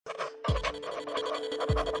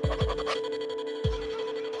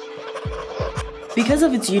Because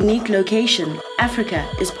of its unique location, Africa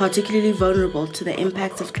is particularly vulnerable to the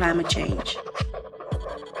impacts of climate change.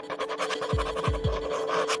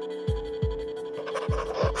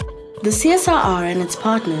 The CSIR and its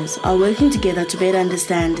partners are working together to better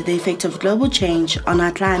understand the effect of global change on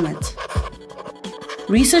our climate.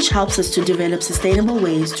 Research helps us to develop sustainable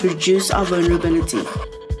ways to reduce our vulnerability.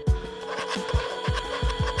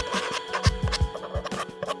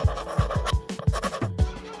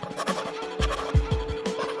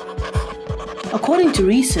 According to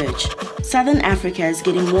research, Southern Africa is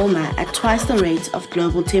getting warmer at twice the rate of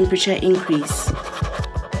global temperature increase.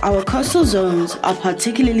 Our coastal zones are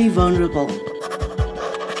particularly vulnerable.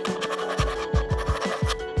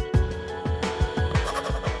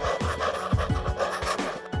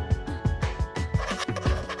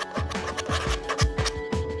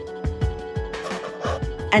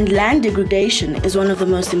 And land degradation is one of the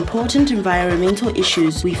most important environmental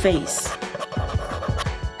issues we face.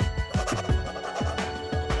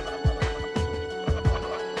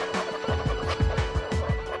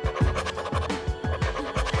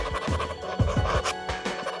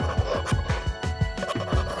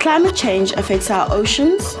 Climate change affects our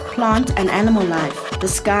oceans, plant and animal life, the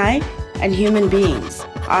sky, and human beings,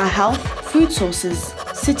 our health, food sources,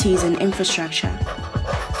 cities, and infrastructure.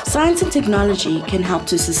 Science and technology can help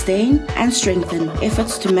to sustain and strengthen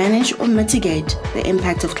efforts to manage or mitigate the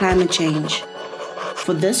impact of climate change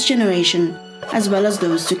for this generation as well as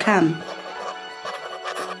those to come.